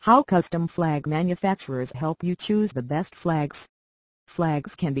How custom flag manufacturers help you choose the best flags.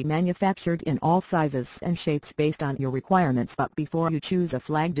 Flags can be manufactured in all sizes and shapes based on your requirements, but before you choose a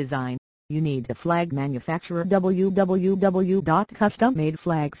flag design, you need a flag manufacturer.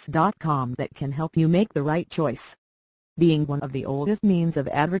 www.custommadeflags.com that can help you make the right choice. Being one of the oldest means of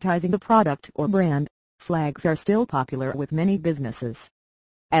advertising a product or brand, flags are still popular with many businesses.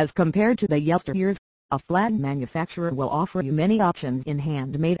 As compared to the yesteryears, a flag manufacturer will offer you many options in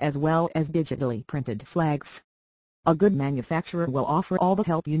handmade as well as digitally printed flags. A good manufacturer will offer all the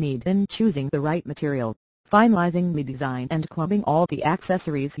help you need in choosing the right material, finalizing the design and clubbing all the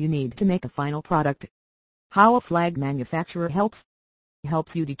accessories you need to make a final product. How a flag manufacturer helps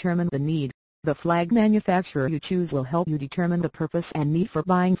you determine the need. The flag manufacturer you choose will help you determine the purpose and need for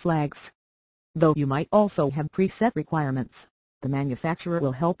buying flags. Though you might also have preset requirements, the manufacturer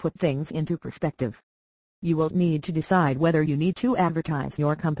will help put things into perspective. You will need to decide whether you need to advertise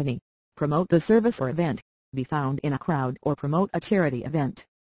your company, promote the service or event, be found in a crowd or promote a charity event.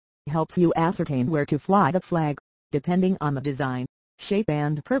 Helps you ascertain where to fly the flag, depending on the design, shape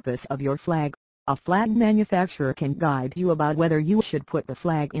and purpose of your flag. A flag manufacturer can guide you about whether you should put the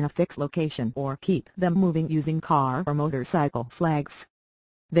flag in a fixed location or keep them moving using car or motorcycle flags.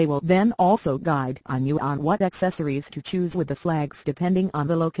 They will then also guide you on what accessories to choose with the flags depending on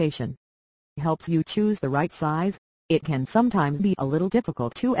the location. Helps you choose the right size. It can sometimes be a little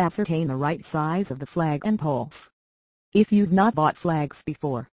difficult to ascertain the right size of the flag and poles. If you've not bought flags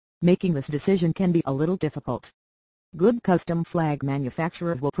before, making this decision can be a little difficult. Good custom flag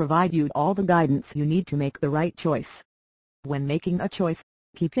manufacturers will provide you all the guidance you need to make the right choice. When making a choice,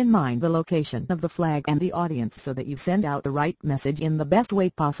 keep in mind the location of the flag and the audience so that you send out the right message in the best way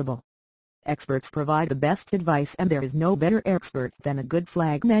possible. Experts provide the best advice, and there is no better expert than a good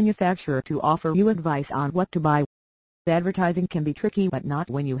flag manufacturer to offer you advice on what to buy. Advertising can be tricky, but not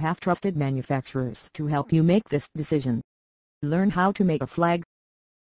when you have trusted manufacturers to help you make this decision. Learn how to make a flag.